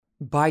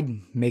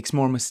Biden makes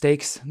more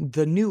mistakes,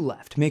 the new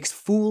left makes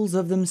fools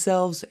of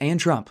themselves, and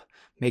Trump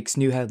makes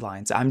new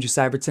headlines. I'm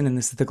Josiah Iverson, and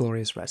this is The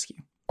Glorious Rescue.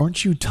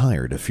 Aren't you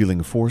tired of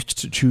feeling forced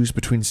to choose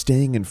between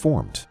staying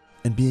informed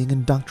and being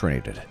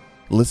indoctrinated?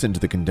 Listen to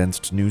the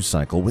condensed news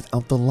cycle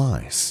without the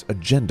lies,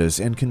 agendas,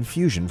 and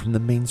confusion from the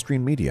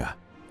mainstream media,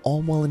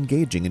 all while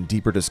engaging in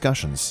deeper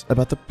discussions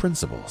about the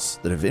principles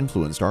that have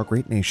influenced our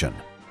great nation.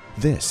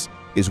 This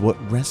is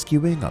what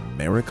rescuing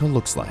America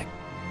looks like.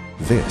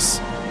 This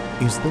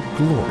is The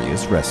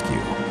Glorious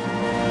Rescue.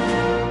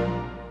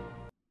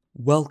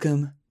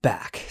 Welcome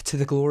back to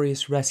The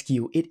Glorious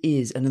Rescue. It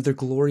is another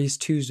glorious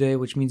Tuesday,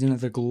 which means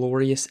another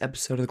glorious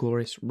episode of The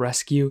Glorious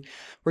Rescue.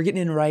 We're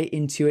getting right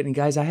into it, and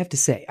guys, I have to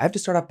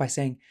start off by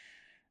saying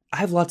I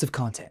have lots of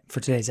content for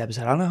today's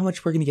episode. I don't know how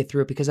much we're going to get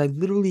through it because I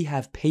literally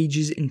have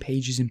pages and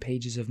pages and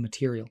pages of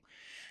material.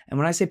 And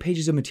when I say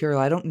pages of material,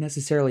 I don't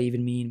necessarily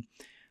even mean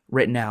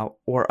written out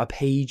or a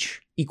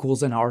page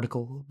equals an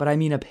article, but I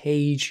mean a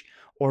page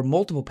or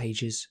multiple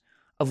pages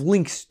of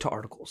links to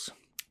articles.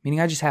 Meaning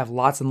I just have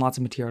lots and lots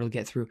of material to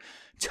get through,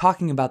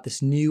 talking about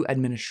this new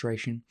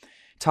administration,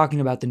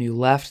 talking about the new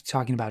left,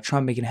 talking about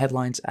Trump making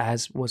headlines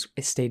as was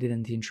stated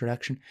in the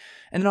introduction,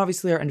 and then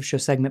obviously our end of show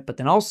segment, but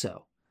then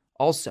also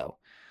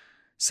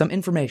some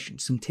information,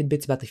 some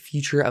tidbits about the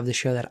future of the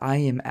show that I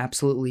am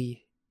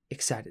absolutely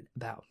excited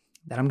about,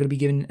 that I'm going to be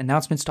giving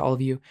announcements to all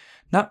of you.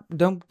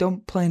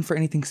 Don't plan for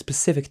anything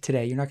specific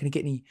today. You're not going to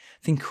get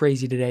anything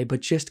crazy today, but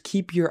just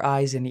keep your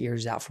eyes and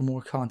ears out for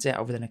more content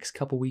over the next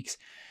couple weeks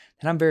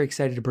that I'm very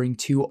excited to bring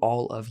to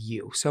all of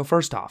you. So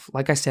first off,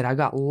 like I said, I've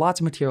got lots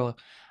of material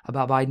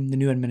about Biden, the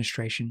new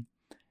administration,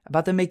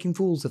 about them making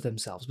fools of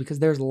themselves, because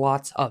there's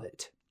lots of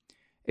it.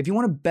 If you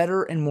want a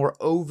better and more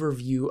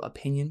overview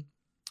opinion,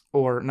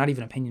 or not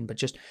even opinion, but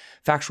just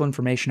factual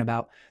information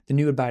about the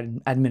new Biden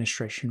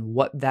administration,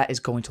 what that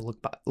is going to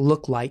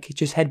look like,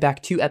 just head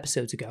back 2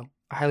 episodes ago.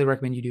 I highly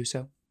recommend you do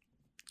so.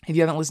 If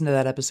you haven't listened to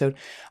that episode,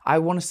 I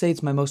want to say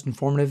it's my most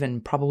informative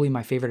and probably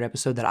my favorite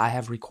episode that I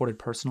have recorded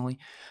personally,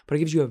 but it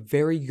gives you a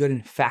very good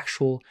and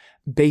factual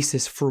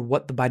basis for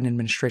what the Biden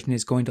administration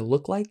is going to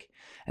look like.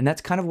 And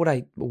that's kind of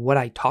what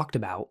I talked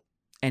about.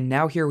 And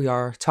now here we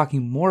are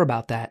talking more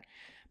about that.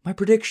 My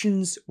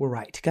predictions were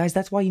right. Guys,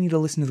 that's why you need to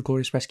listen to The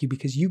Glorious Rescue,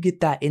 because you get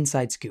that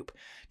inside scoop.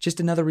 Just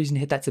another reason to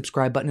hit that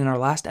subscribe button. In our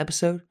last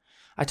episode,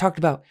 I talked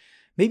about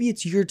maybe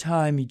it's your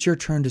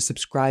turn to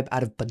subscribe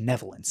out of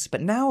benevolence.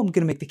 But now I'm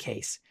going to make the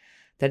case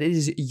that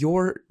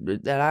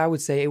I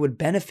would say it would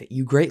benefit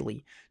you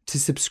greatly to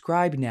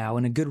subscribe now,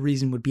 and a good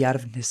reason would be out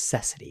of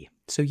necessity.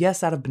 So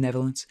yes, out of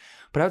benevolence,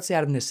 but I would say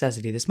out of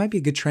necessity. This might be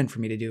a good trend for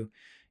me to do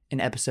in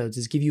episodes,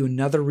 is give you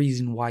another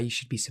reason why you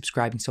should be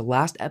subscribing. So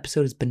last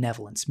episode is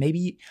benevolence.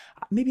 Maybe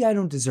I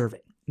don't deserve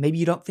it. Maybe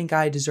you don't think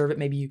I deserve it.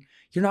 Maybe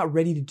you're not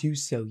ready to do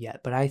so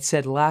yet. But I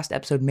said last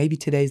episode, maybe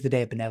today's the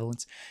day of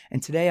benevolence.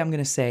 And today I'm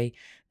going to say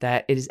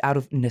that it is out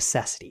of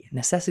necessity.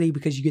 Necessity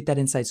because you get that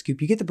inside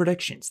scoop. You get the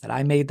predictions that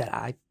I made that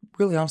I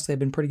really honestly have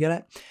been pretty good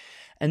at.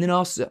 And then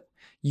also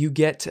you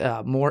get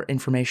more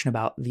information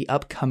about the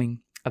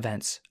upcoming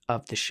events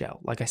of the show.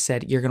 Like I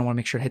said, you're going to want to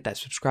make sure to hit that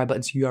subscribe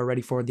button so you are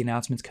ready for the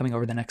announcements coming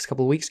over the next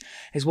couple of weeks,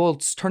 as well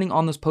as turning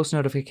on those post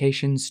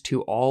notifications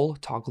to all,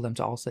 toggle them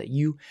to all, so that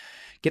you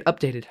get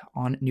updated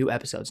on new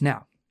episodes.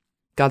 Now,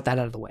 got that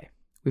out of the way.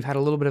 We've had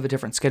a little bit of a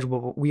different schedule,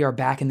 but we are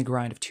back in the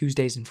grind of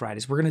Tuesdays and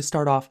Fridays. We're going to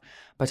start off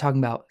by talking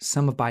about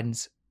some of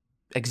Biden's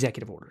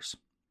executive orders.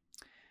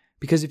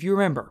 Because if you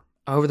remember,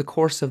 over the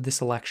course of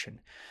this election,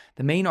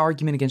 the main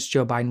argument against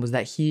Joe Biden was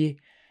that he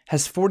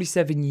has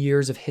 47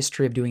 years of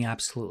history of doing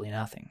absolutely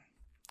nothing.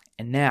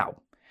 And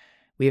now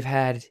we have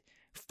had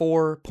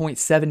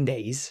 4.7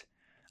 days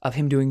of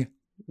him doing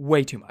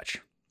way too much.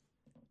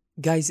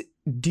 Guys,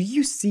 do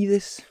you see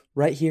this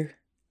right here?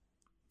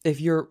 If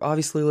you're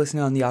obviously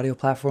listening on the audio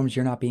platforms,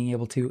 you're not being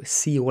able to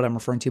see what I'm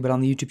referring to, but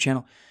on the YouTube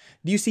channel,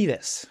 do you see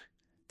this?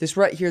 This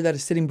right here that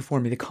is sitting before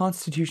me, the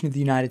Constitution of the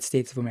United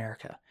States of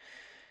America.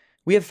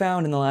 We have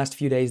found in the last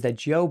few days that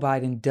Joe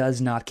Biden does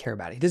not care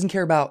about it. He doesn't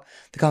care about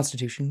the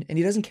Constitution, and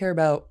he doesn't care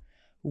about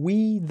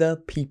we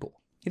the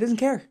people. He doesn't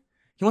care.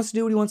 He wants to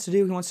do what he wants to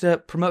do. He wants to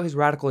promote his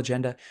radical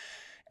agenda.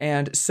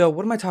 And so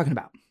what am I talking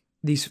about?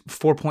 These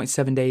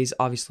 4.7 days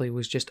obviously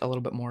was just a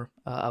little bit more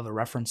of a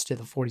reference to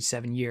the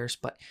 47 years,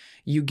 but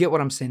you get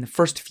what I'm saying, the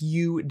first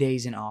few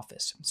days in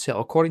office. So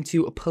according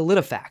to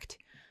PolitiFact,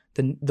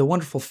 the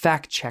wonderful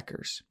fact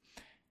checkers,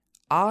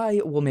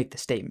 I will make the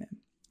statement,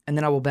 and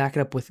then I will back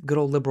it up with good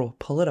old liberal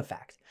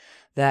PolitiFact,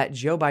 that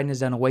Joe Biden has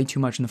done way too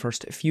much in the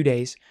first few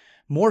days,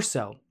 more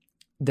so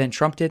than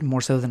Trump did, more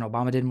so than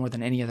Obama did, more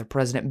than any other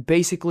president.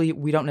 Basically,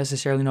 we don't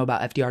necessarily know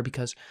about FDR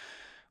because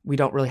we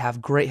don't really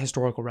have great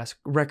historical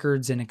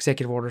records, and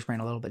executive orders ran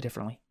a little bit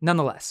differently.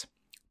 Nonetheless,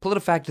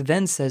 PolitiFact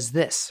then says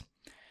this,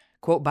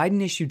 quote,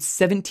 Biden issued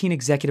 17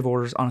 executive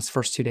orders on his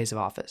first 2 days of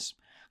office,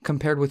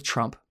 compared with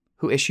Trump,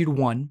 who issued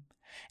 1,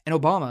 and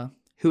Obama,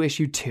 who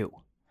issued 2.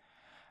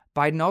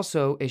 Biden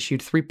also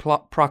issued 3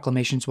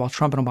 proclamations, while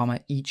Trump and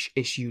Obama each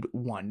issued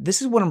 1. This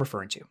is what I'm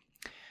referring to.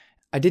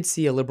 I did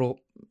see a liberal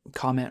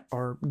comment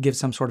or give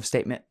some sort of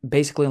statement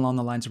basically along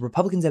the lines of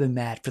Republicans have been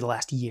mad for the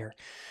last year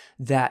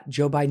that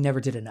Joe Biden never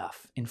did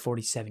enough in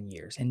 47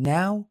 years. And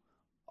now,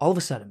 all of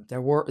a sudden,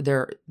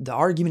 the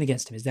argument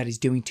against him is that he's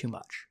doing too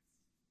much.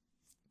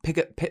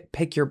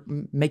 Make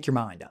your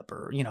mind up,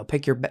 or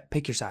pick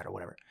your side or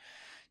whatever.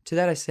 To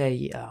that I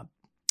say,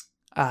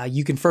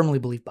 you can firmly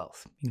believe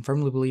both. You can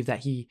firmly believe that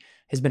he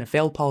has been a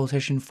failed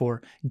politician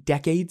for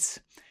decades,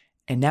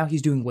 and now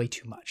he's doing way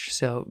too much.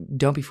 So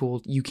don't be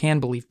fooled. You can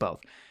believe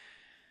both.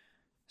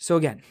 So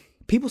again,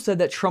 people said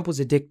that Trump was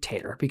a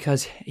dictator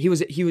because he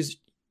was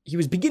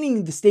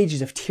beginning the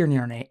stages of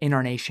tyranny in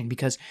our nation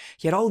because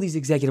he had all these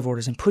executive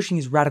orders and pushing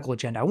his radical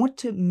agenda. I want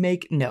to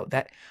make note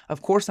that,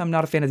 of course, I'm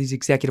not a fan of these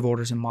executive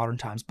orders in modern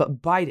times,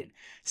 but Biden,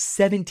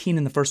 17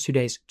 in the first 2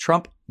 days,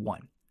 Trump,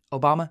 1,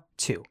 Obama,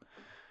 2.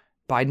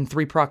 Biden,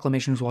 3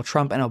 proclamations, while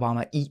Trump and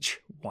Obama each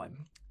 1.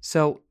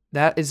 So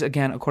that is,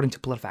 again, according to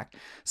PolitiFact.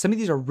 Some of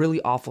these are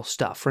really awful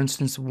stuff. For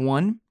instance,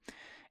 one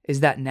is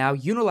that now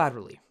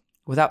unilaterally,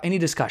 without any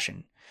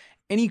discussion,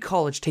 any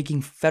college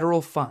taking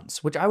federal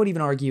funds, which I would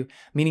even argue,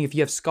 meaning if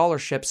you have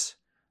scholarships,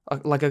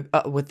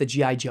 with the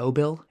G.I. Joe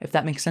bill, if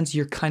that makes sense,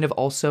 you're kind of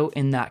also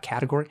in that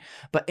category.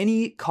 But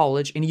any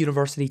college, any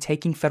university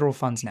taking federal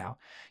funds now,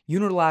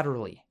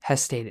 unilaterally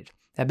has stated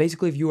that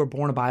basically if you are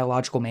born a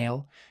biological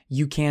male,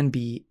 you can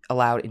be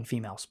allowed in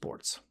female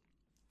sports.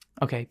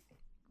 Okay,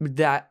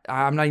 that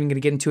I'm not even going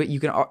to get into it.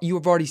 You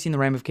have already seen the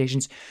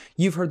ramifications.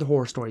 You've heard the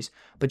horror stories.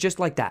 But just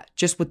like that,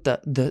 just with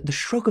the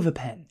stroke of a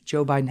pen,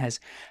 Joe Biden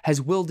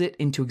has willed it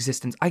into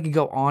existence. I could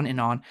go on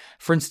and on.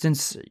 For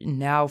instance,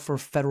 now for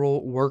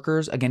federal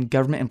workers, again,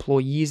 government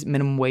employees,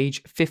 minimum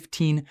wage,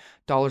 $15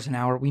 an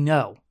hour. We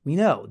know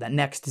that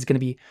next is going to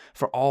be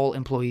for all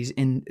employees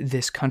in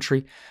this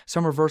country.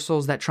 Some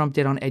reversals that Trump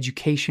did on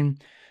education,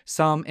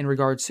 some in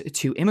regards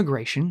to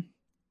immigration,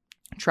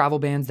 travel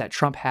bans that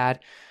Trump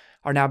had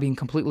are now being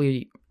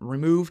completely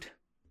removed.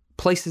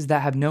 Places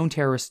that have known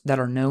terrorists, that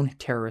are known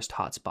terrorist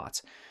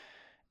hotspots.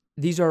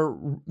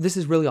 This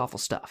is really awful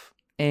stuff.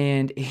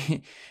 And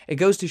it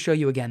goes to show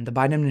you again, the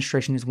Biden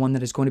administration is one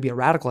that is going to be a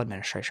radical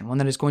administration, one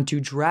that is going to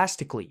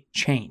drastically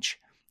change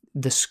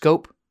the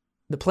scope,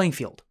 the playing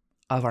field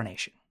of our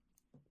nation.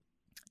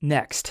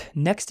 Next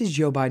is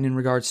Joe Biden in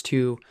regards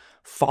to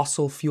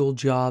fossil fuel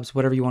jobs,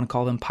 whatever you want to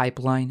call them,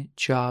 pipeline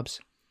jobs.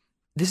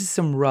 This is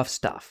some rough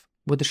stuff.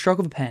 With the stroke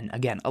of a pen,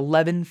 again,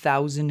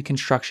 11,000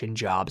 construction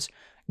jobs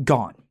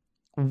gone.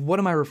 What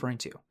am I referring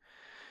to?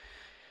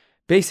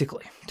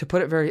 Basically, to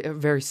put it very,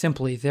 very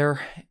simply,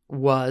 there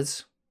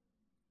was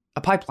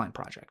a pipeline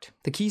project,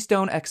 the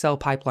Keystone XL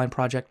pipeline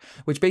project,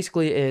 which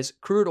basically is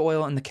crude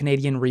oil in the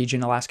Canadian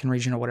region, Alaskan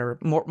region or whatever,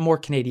 more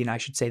Canadian, I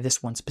should say,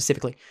 this one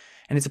specifically.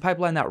 And it's a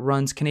pipeline that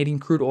runs Canadian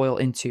crude oil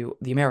into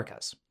the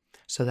Americas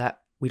so that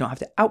we don't have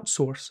to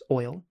outsource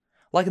oil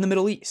like in the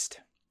Middle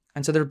East.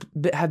 And so there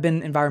have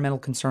been environmental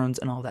concerns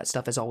and all that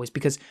stuff as always,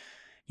 because,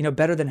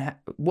 better than,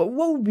 what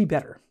would be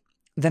better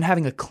than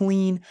having a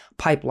clean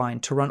pipeline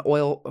to run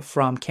oil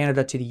from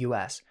Canada to the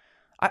US?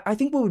 I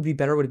think what would be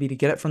better would be to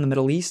get it from the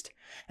Middle East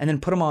and then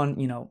put them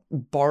on,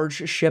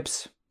 barge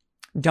ships,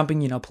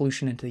 dumping,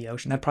 pollution into the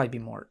ocean. That'd probably be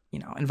more,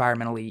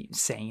 environmentally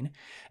sane.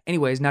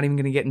 Anyways, not even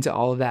going to get into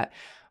all of that.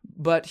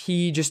 But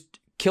he just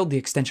killed the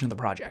extension of the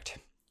project.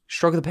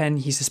 Stroke of the pen,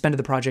 he suspended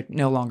the project,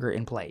 no longer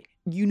in play.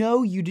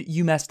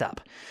 You messed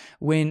up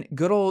when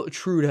good old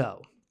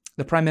Trudeau,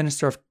 the Prime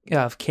Minister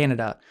of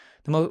Canada,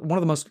 one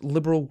of the most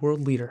liberal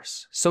world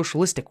leaders,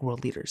 socialistic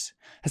world leaders,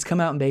 has come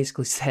out and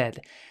basically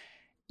said,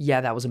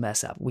 yeah, that was a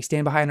mess up. We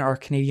stand behind our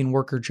Canadian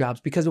worker jobs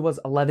because it was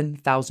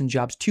 11,000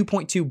 jobs,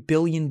 $2.2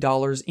 billion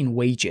in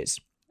wages.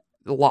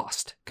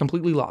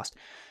 Completely lost,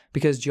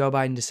 because Joe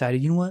Biden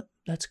decided, you know what,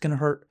 that's going to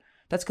hurt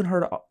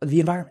the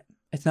environment.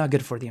 It's not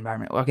good for the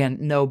environment. Again,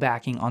 no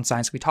backing on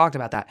science. We talked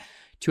about that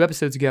 2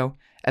 episodes ago,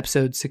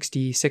 episode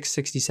 66,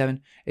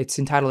 67. It's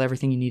entitled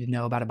Everything You Need to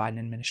Know About a Biden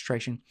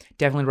Administration.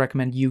 Definitely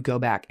recommend you go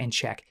back and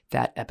check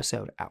that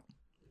episode out.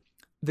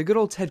 The good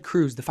old Ted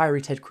Cruz, the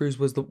fiery Ted Cruz,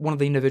 was one of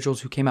the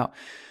individuals who came out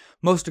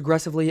most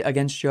aggressively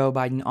against Joe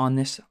Biden on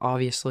this,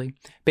 obviously.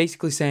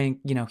 Basically saying,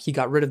 he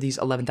got rid of these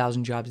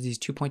 11,000 jobs, these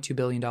 $2.2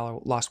 billion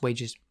lost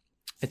wages,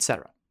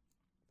 etc.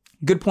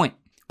 Good point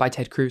by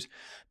Ted Cruz,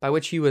 by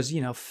which he was,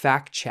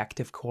 fact-checked,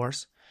 of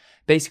course,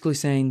 basically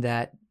saying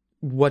that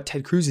what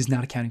Ted Cruz is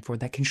not accounting for,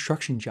 that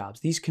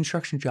these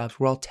construction jobs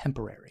were all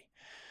temporary.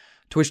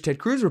 To which Ted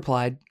Cruz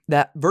replied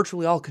that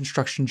virtually all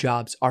construction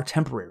jobs are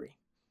temporary.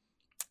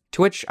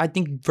 To which I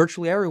think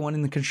virtually everyone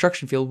in the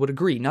construction field would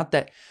agree. Not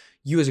that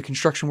you as a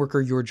construction worker,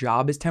 your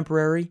job is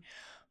temporary,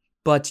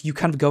 but you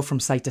kind of go from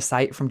site to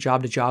site, from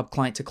job to job,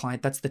 client to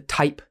client. That's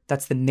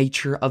the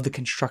nature of the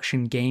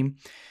construction game.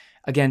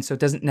 Again, so it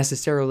doesn't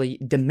necessarily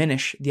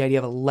diminish the idea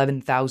of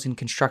 11,000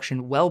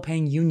 construction,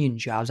 well-paying union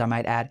jobs, I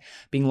might add,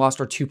 being lost,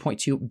 or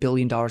 $2.2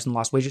 billion in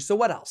lost wages. So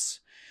what else?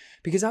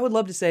 Because I would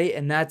love to say,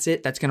 and that's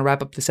it. That's going to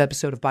wrap up this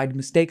episode of Biden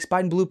Mistakes,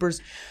 Biden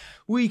Bloopers.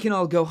 We can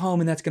all go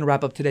home, and that's going to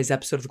wrap up today's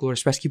episode of The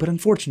Glorious Rescue. But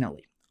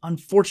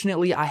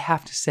unfortunately, I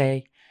have to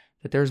say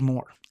that there's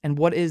more. And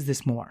what is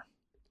this more?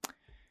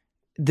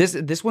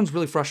 This one's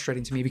really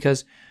frustrating to me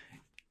because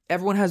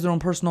everyone has their own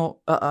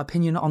personal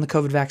opinion on the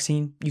COVID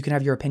vaccine. You can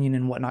have your opinion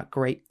and whatnot.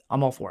 Great.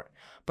 I'm all for it.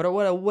 But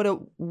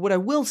what I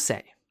will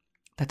say,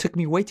 that took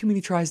me way too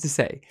many tries to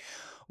say.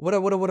 What I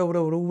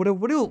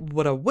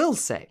will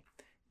say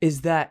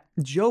is that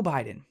Joe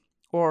Biden,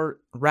 or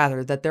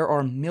rather that there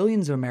are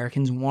millions of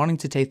Americans wanting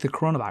to take the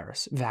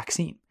coronavirus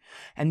vaccine.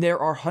 And there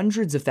are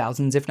hundreds of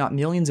thousands, if not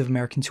millions of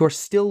Americans who are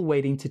still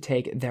waiting to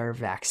take their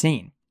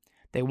vaccine.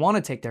 They want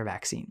to take their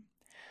vaccine.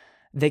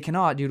 They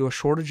cannot due to a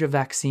shortage of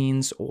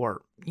vaccines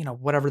or,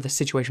 whatever the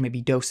situation may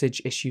be,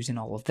 dosage issues and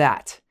all of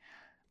that.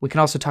 We can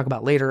also talk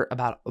about later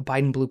about a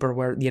Biden blooper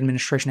where the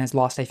administration has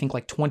lost, I think,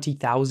 like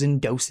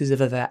 20,000 doses of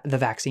the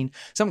vaccine.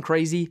 Something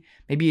crazy.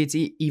 Maybe it's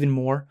even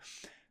more.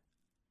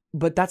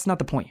 But that's not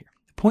the point here.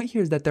 The point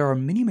here is that there are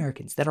many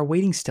Americans that are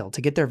waiting still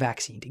to get their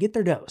vaccine, to get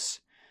their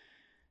dose.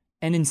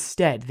 And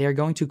instead, they're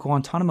going to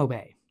Guantanamo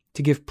Bay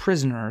to give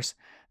prisoners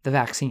the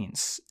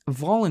vaccines.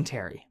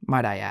 Voluntary,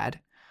 might I add.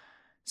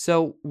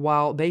 So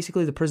while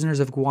basically the prisoners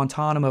of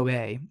Guantanamo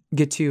Bay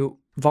get to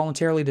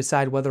voluntarily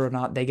decide whether or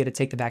not they get to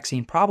take the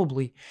vaccine,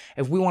 probably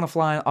if we want to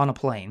fly on a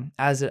plane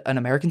as an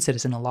American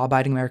citizen, a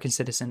law-abiding American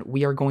citizen,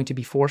 we are going to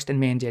be forced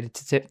and mandated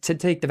to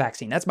take the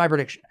vaccine. That's my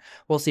prediction.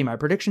 We'll see. My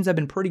predictions have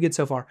been pretty good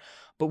so far,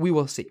 but we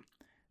will see.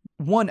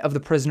 One of the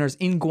prisoners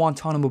in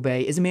Guantanamo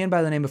Bay is a man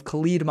by the name of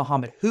Khalid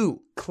Mohammed,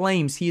 who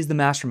claims he is the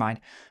mastermind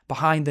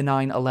behind the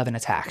 9/11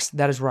 attacks.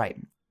 That is right.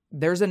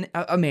 There's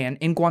a man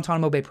in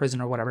Guantanamo Bay prison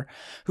or whatever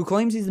who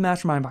claims he's the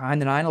mastermind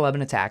behind the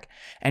 9/11 attack,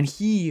 and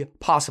he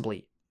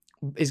possibly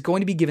is going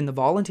to be given the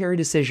voluntary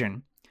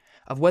decision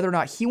of whether or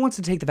not he wants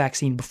to take the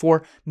vaccine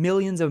before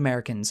millions of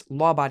Americans,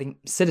 law-abiding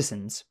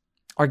citizens,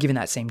 are given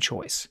that same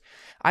choice.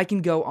 I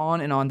can go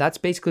on and on. That's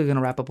basically going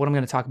to wrap up what I'm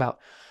going to talk about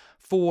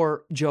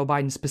for Joe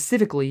Biden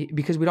specifically,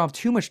 because we don't have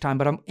too much time,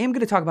 but I am going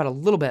to talk about a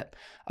little bit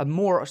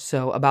more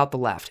so about the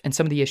left and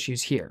some of the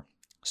issues here.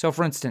 So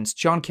for instance,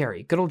 John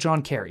Kerry, good old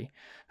John Kerry,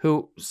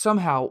 who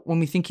somehow, when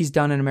we think he's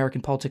done in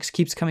American politics,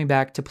 keeps coming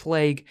back to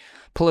plague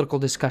political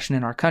discussion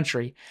in our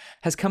country,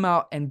 has come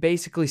out and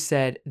basically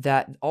said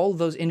that all of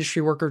those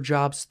industry worker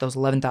jobs, those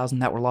 11,000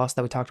 that were lost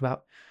that we talked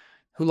about,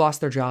 who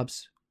lost their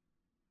jobs,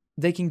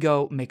 they can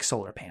go make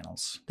solar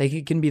panels.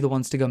 They can be the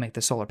ones to go make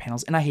the solar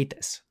panels. And I hate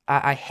this.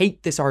 I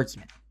hate this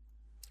argument.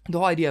 The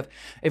whole idea of,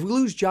 if we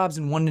lose jobs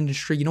in one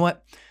industry, you know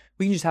what?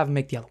 We can just have them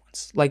make the other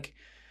ones. Like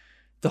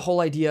the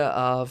whole idea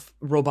of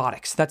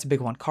robotics. That's a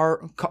big one.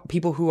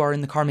 People who are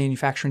in the car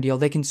manufacturing deal,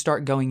 they can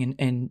start going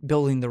and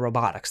building the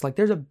robotics. Like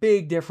there's a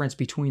big difference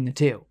between the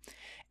two.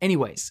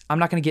 Anyways, I'm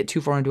not going to get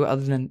too far into it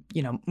other than,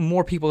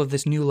 more people of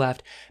this new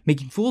left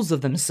making fools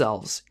of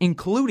themselves,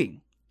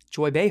 including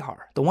Joy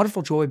Behar, the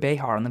wonderful Joy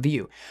Behar on The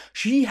View.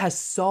 She has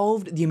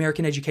solved the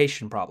American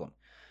education problem.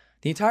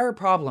 The entire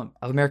problem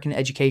of American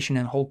education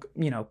and whole,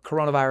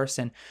 coronavirus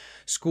and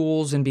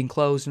schools and being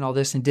closed and all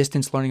this and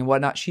distance learning and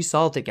whatnot, she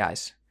solved it,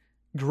 guys.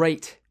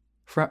 Great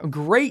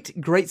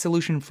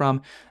solution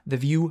from The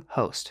View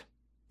host.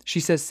 She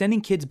says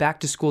sending kids back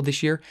to school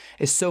this year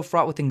is so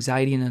fraught with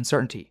anxiety and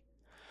uncertainty.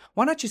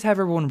 Why not just have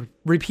everyone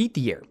repeat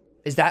the year?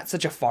 Is that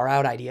such a far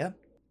out idea?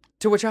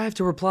 To which I have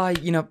to reply,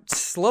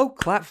 slow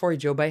clap for you,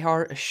 Joe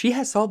Behar. She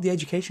has solved the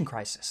education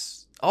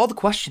crisis. All the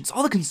questions,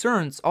 all the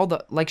concerns,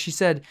 like she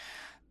said,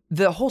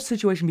 the whole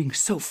situation being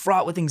so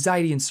fraught with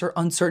anxiety and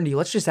uncertainty.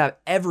 Let's just have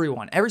every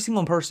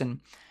single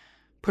person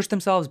push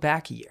themselves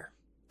back a year.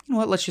 You know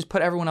what? Let's just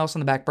put everyone else on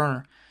the back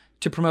burner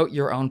to promote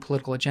your own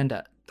political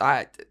agenda.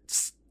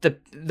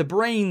 The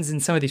brains in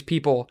some of these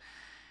people,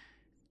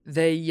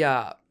 they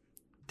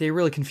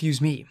really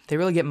confuse me. They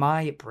really get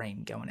my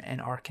brain going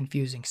and are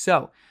confusing.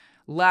 So,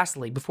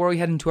 lastly, before we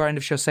head into our end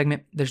of show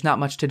segment, there's not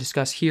much to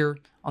discuss here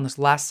on this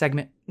last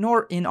segment,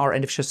 nor in our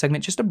end of show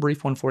segment, just a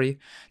brief one for you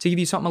to give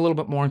you something a little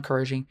bit more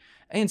encouraging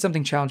and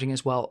something challenging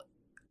as well.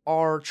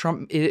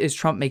 Is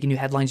Trump making new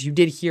headlines? You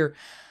did hear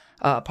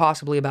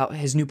possibly about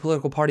his new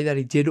political party that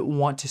he did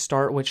want to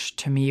start, which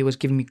to me was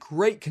giving me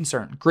great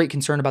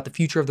concern about the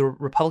future of the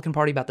Republican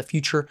Party, about the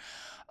future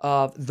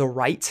of the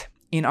right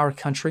in our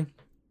country.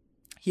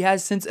 He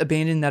has since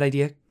abandoned that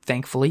idea,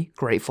 thankfully,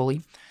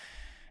 gratefully.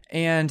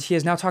 And he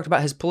has now talked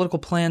about his political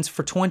plans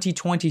for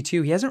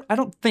 2022. He hasn't, I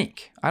don't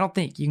think,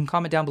 you can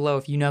comment down below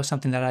if you know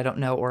something that I don't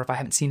know or if I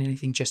haven't seen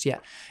anything just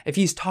yet. If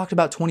he's talked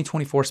about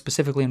 2024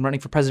 specifically and running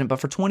for president,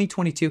 but for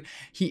 2022,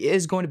 he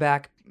is going to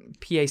back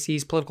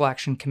PACs, political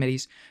action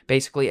committees,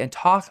 basically, and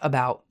talk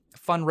about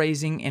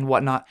fundraising and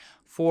whatnot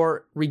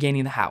for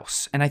regaining the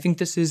House. And I think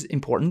this is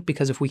important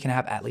because if we can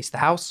have at least the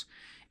House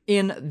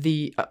in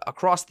the,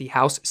 across the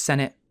House,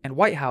 Senate, and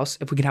White House,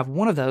 if we can have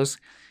one of those,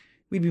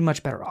 we'd be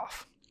much better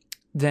off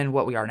than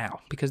what we are now,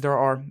 because there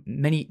are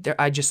many.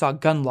 I just saw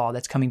gun law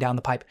that's coming down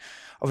the pipe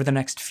over the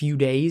next few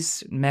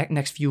days,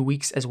 next few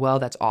weeks as well.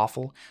 That's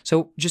awful.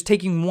 So just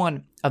taking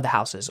one of the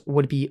houses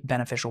would be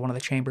beneficial, one of the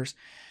chambers.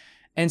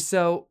 And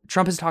so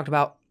Trump has talked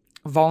about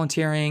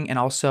volunteering and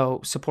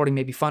also supporting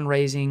maybe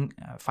fundraising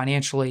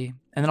financially,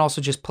 and then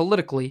also just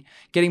politically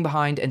getting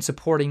behind and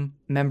supporting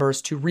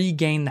members to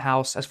regain the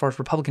House as far as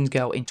Republicans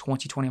go in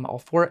 2020. I'm all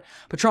for it.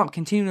 But Trump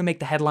continuing to make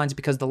the headlines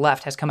because the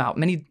left has come out,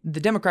 the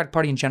Democratic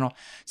Party in general,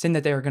 saying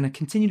that they are going to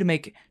continue to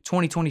make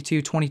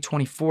 2022,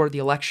 2024 the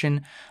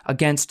election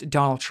against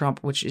Donald Trump,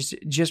 which is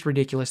just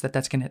ridiculous that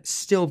that's going to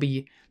still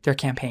be their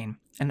campaign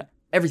and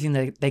everything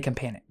that they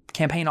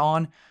campaign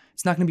on.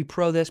 It's not going to be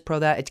pro this, pro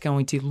that. It's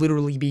going to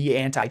literally be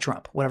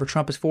anti-Trump. Whatever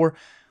Trump is for,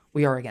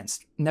 we are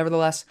against.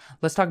 Nevertheless,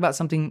 let's talk about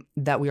something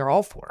that we are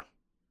all for.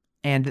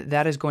 And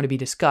that is going to be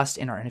discussed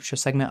in our end of show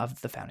segment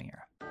of the founding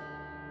era.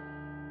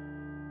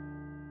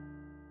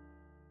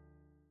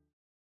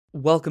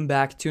 Welcome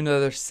back to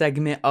another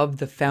segment of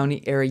the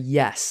founding era.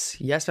 Yes,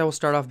 I will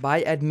start off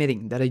by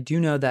admitting that I do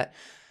know that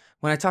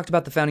when I talked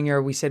about the founding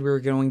era, we said we were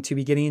going to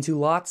be getting into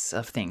lots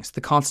of things.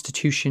 The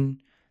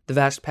Constitution, the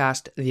vast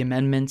past, the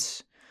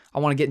amendments. I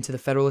want to get into the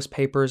Federalist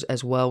Papers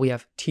as well. We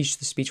have Teach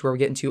the Speech where we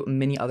get into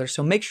many others.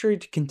 So make sure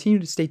to continue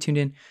to stay tuned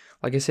in.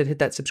 Like I said, hit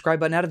that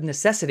subscribe button out of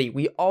necessity.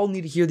 We all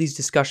need to hear these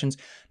discussions,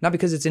 not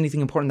because it's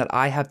anything important that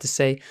I have to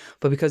say,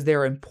 but because they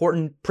are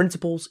important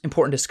principles,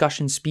 important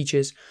discussions,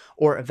 speeches,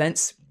 or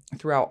events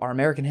throughout our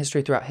American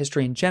history, throughout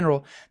history in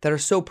general, that are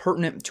so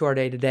pertinent to our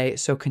day-to-day.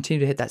 So continue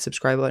to hit that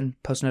subscribe button,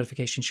 post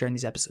notifications, sharing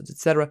these episodes,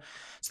 etc.,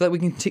 so that we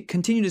can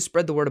continue to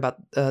spread the word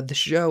about the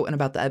show and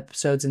about the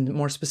episodes, and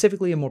more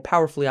specifically and more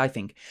powerfully, I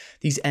think,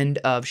 these end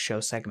of show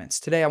segments.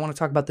 Today, I want to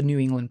talk about the New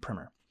England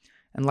Primer.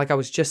 And like I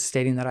was just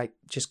stating that I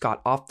just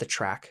got off the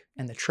track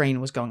and the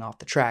train was going off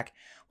the track,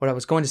 what I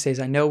was going to say is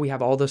I know we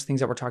have all those things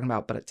that we're talking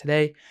about, but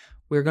today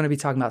we're going to be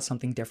talking about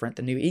something different.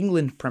 The New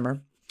England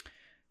Primer,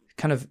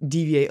 kind of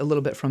deviate a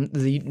little bit from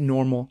the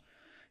normal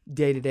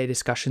day-to-day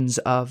discussions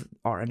of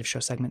our end of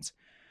show segments.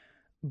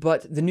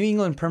 But the New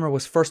England Primer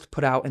was first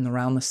put out in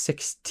around the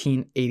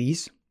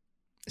 1680s.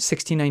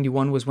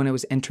 1691 was when it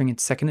was entering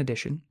its second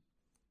edition.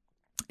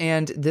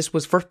 And this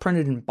was first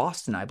printed in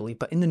Boston, I believe,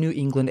 but in the New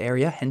England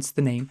area, hence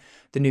the name,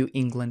 the New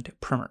England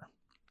Primer.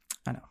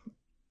 I know,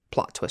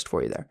 plot twist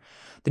for you there.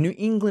 The New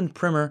England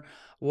Primer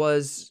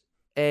was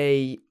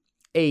a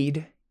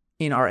aid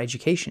in our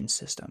education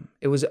system.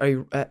 It was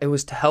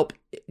to help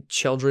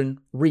children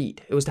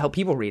read. It was to help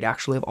people read,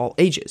 actually, of all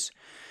ages.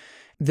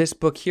 This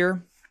book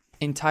here,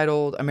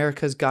 entitled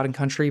America's God and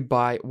Country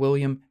by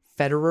William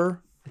Federer,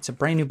 it's a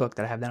brand new book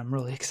that I have that I'm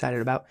really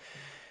excited about,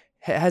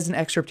 has an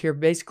excerpt here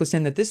basically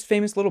saying that this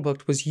famous little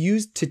book was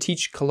used to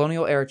teach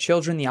colonial-era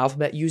children the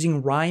alphabet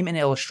using rhyme and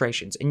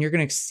illustrations. And you're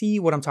going to see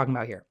what I'm talking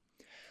about here.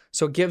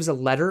 So it gives a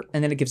letter,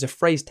 and then it gives a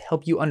phrase to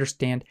help you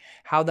understand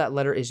how that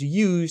letter is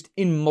used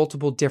in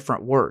multiple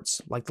different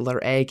words. Like the letter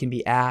A can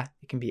be a,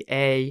 it can be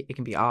a, it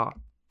can be a,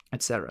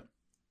 etc.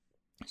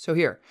 So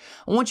here,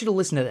 I want you to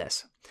listen to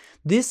this.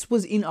 This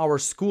was in our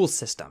school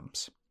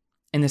systems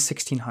in the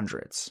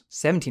 1600s,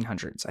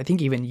 1700s, I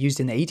think even used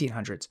in the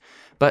 1800s,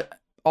 but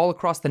all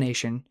across the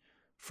nation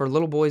for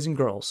little boys and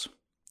girls,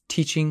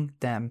 teaching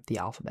them the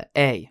alphabet.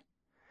 A,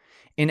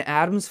 in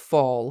Adam's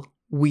fall,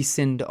 we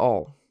sinned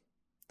all.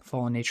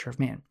 Fallen nature of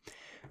man.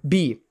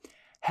 B,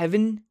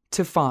 heaven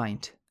to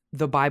find,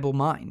 the Bible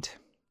mind.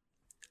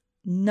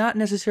 Not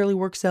necessarily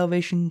work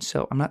salvation,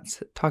 so I'm not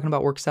talking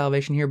about work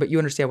salvation here, but you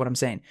understand what I'm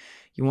saying.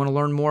 You want to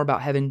learn more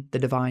about heaven, the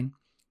divine,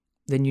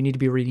 then you need to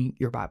be reading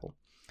your Bible.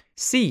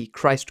 C,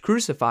 Christ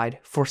crucified,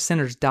 for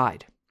sinners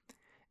died.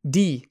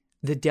 D,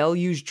 the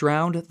deluge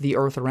drowned the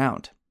earth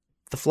around,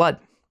 the flood.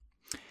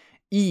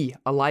 E,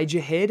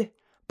 Elijah hid,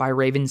 by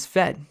ravens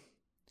fed.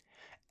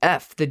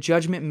 F, the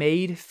judgment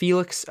made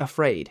Felix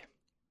afraid.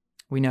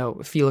 We know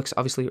Felix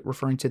obviously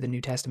referring to the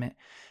New Testament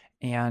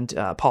and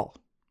Paul.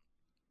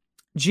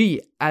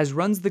 G, as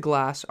runs the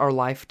glass, our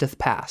life doth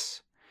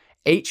pass.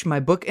 H, my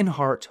book and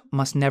heart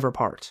must never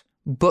part.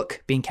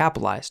 Book being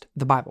capitalized,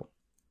 the Bible.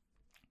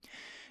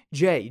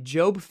 J,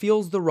 Job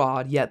feels the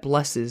rod, yet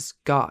blesses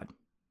God.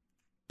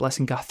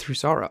 Blessing God through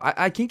sorrow.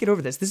 I can't get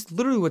over this. This is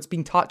literally what's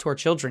being taught to our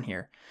children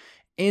here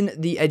in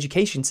the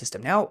education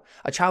system. Now,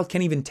 a child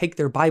can't even take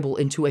their Bible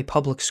into a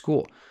public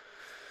school.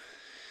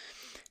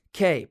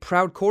 K,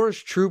 proud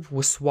Korah's troop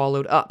was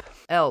swallowed up.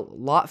 L,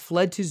 Lot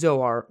fled to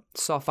Zoar,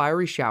 saw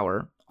fiery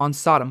shower, on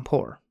Sodom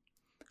pour.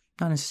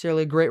 Not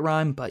necessarily a great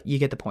rhyme, but you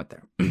get the point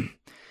there.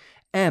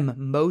 M,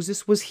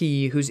 Moses was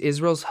he whose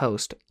Israel's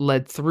host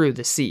led through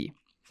the sea.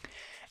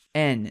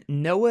 N,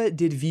 Noah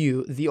did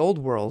view the old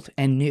world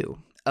and knew.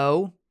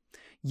 O,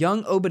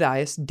 young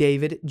Obadiah,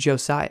 David,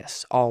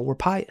 Josias, all were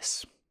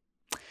pious.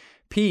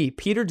 P,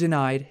 Peter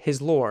denied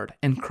his Lord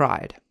and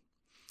cried.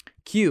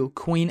 Q,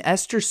 Queen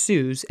Esther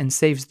sues and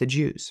saves the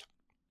Jews.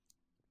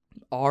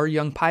 R,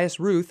 young pious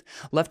Ruth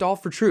left all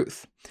for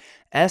truth.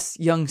 S,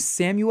 young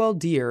Samuel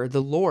dear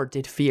the Lord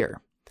did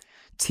fear.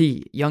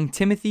 T, young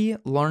Timothy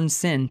learned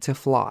sin to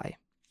fly,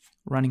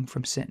 running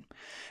from sin.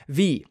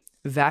 V,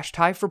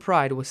 Vashti for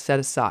pride was set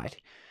aside.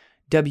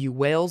 W,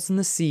 whales in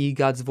the sea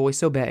God's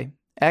voice obey.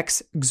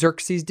 X,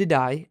 Xerxes did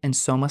die, and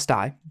so must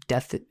I.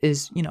 Death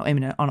is,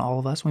 imminent on all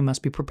of us. We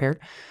must be prepared.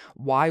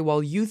 Y,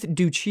 while youth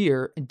do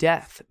cheer,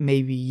 death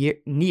may be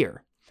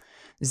near.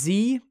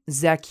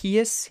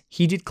 Zacchaeus,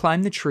 he did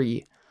climb the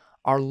tree,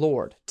 our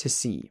Lord to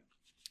see.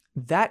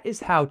 That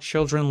is how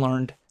children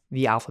learned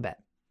the alphabet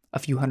a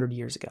few hundred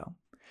years ago.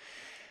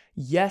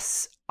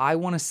 Yes, I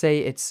want to say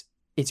it's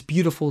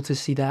beautiful to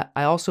see that.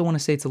 I also want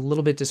to say it's a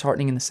little bit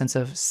disheartening in the sense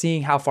of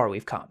seeing how far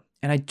we've come.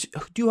 And I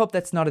do hope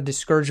that's not a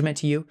discouragement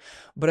to you,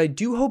 but I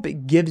do hope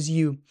it gives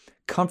you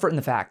comfort in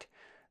the fact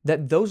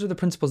that those are the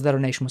principles that our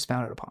nation was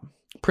founded upon.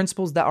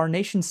 Principles that our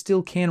nation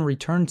still can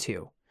return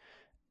to,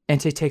 and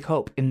to take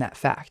hope in that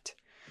fact.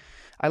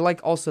 I like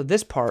also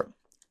this part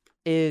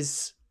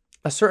is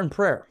a certain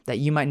prayer that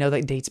you might know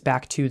that dates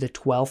back to the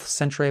 12th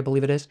century, I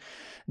believe it is,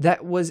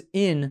 that was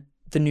in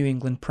the New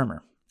England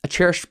Primer. A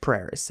cherished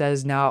prayer. It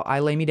says, "Now I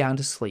lay me down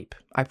to sleep.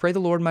 I pray the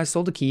Lord my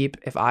soul to keep.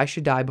 If I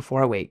should die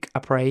before I wake, I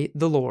pray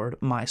the Lord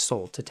my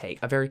soul to take."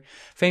 A very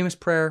famous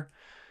prayer.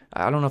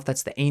 I don't know if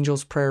that's the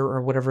angel's prayer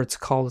or whatever it's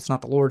called. It's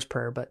not the Lord's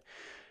prayer, but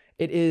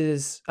it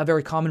is a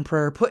very common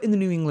prayer put in the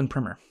New England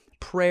Primer.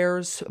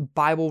 Prayers,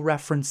 Bible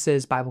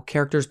references, Bible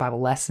characters, Bible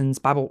lessons,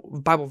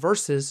 Bible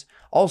verses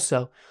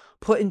also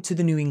put into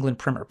the New England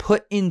Primer,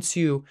 put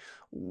into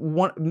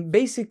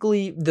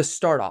basically the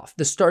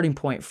starting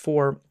point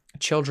for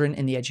children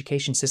in the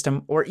education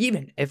system, or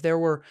even if there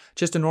were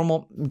just a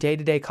normal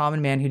day-to-day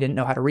common man who didn't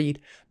know how to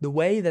read, the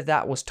way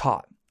that was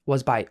taught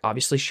was by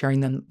obviously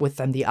sharing with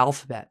them the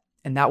alphabet,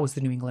 and that was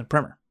the New England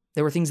Primer.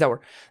 There were things that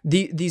were,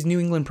 these New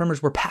England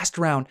Primers were passed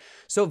around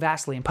so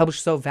vastly and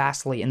published so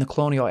vastly in the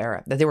colonial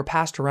era that they were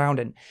passed around,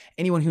 and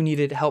anyone who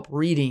needed help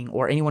reading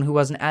or anyone who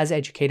wasn't as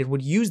educated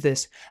would use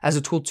this as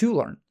a tool to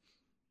learn.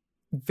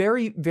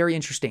 Very, very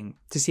interesting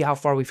to see how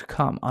far we've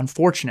come,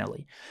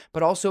 unfortunately,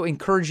 but also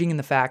encouraging in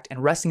the fact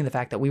and resting in the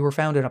fact that we were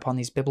founded upon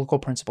these biblical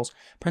principles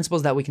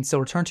that we can still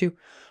return to,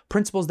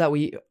 principles that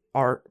we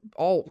are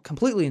all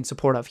completely in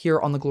support of here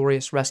on the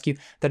Glorious Rescue,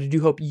 that I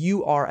do hope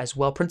you are as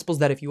well, principles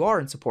that if you are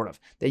in support of,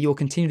 that you will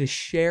continue to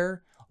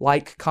share,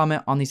 like,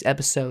 comment on these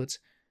episodes,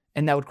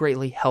 and that would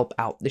greatly help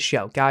out the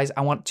show. Guys,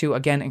 I want to,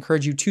 again,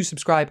 encourage you to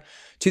subscribe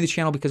to the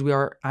channel because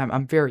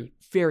I'm very,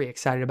 very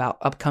excited about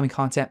upcoming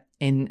content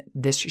in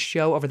this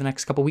show over the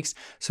next couple weeks.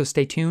 So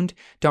stay tuned.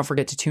 Don't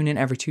forget to tune in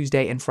every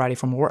Tuesday and Friday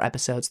for more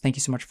episodes. Thank you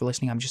so much for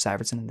listening. I'm Josiah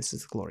Iverson, and this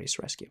is The Glorious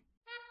Rescue.